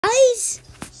guys,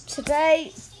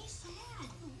 today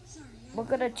we're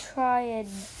gonna try and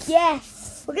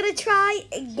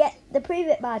get the Prove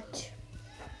It badge.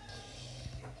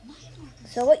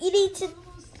 So what you need to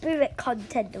Prove It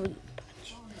content delete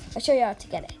badge. I'll show you how to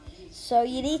get it. So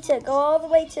you need to go all the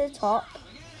way to the top.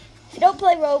 If you don't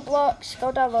play Roblox,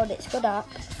 go download it. It's a good app.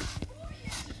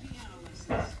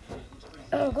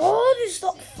 Oh God, it's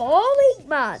stop falling,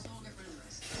 man.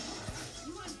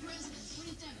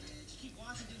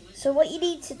 So what you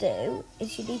need to do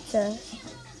is you need to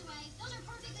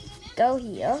go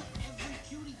here.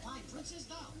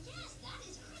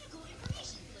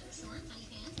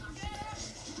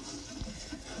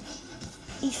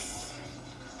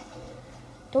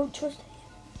 Don't trust him.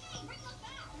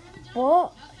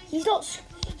 What? He's not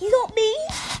me.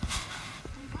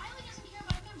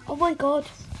 Oh my God.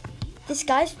 This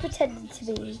guy's pretending to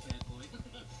be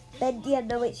Bendy. I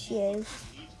know it's you.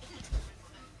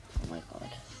 Oh my God.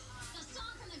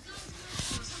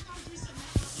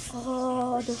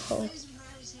 Oh no.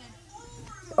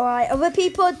 Alright, other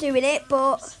people are doing it,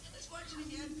 but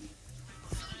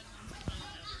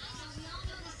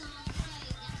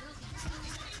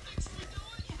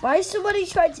why is somebody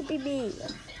trying to be me?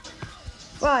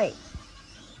 Right.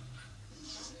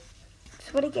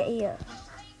 Somebody get here.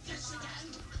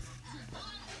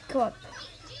 Come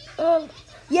on.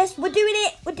 Yes, we're doing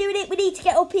it. We're doing it. We need to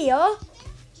get up here.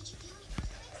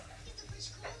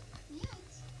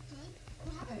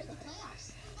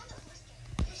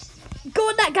 Go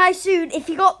on that guy soon. If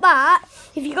you got that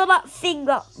thing,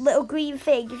 that little green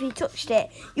thing, if you touched it,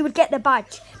 you would get the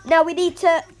badge. Now we need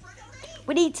to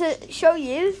show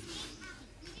you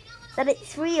that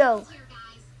it's real.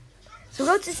 So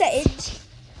go to settings.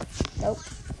 Nope.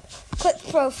 Click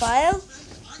profile.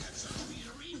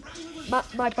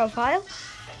 My profile.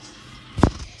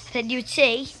 Then you'd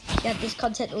see you have this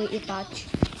content deleted badge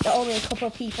that only a couple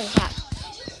of people have.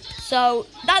 So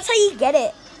that's how you get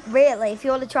it. Really, if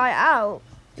you want to try it out,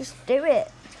 just do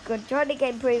it. It's good. Try the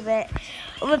game, Prove It.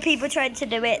 Other people trying to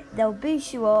do it, they'll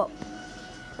boost you up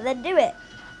and then do it.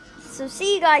 So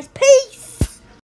see you guys. Peace.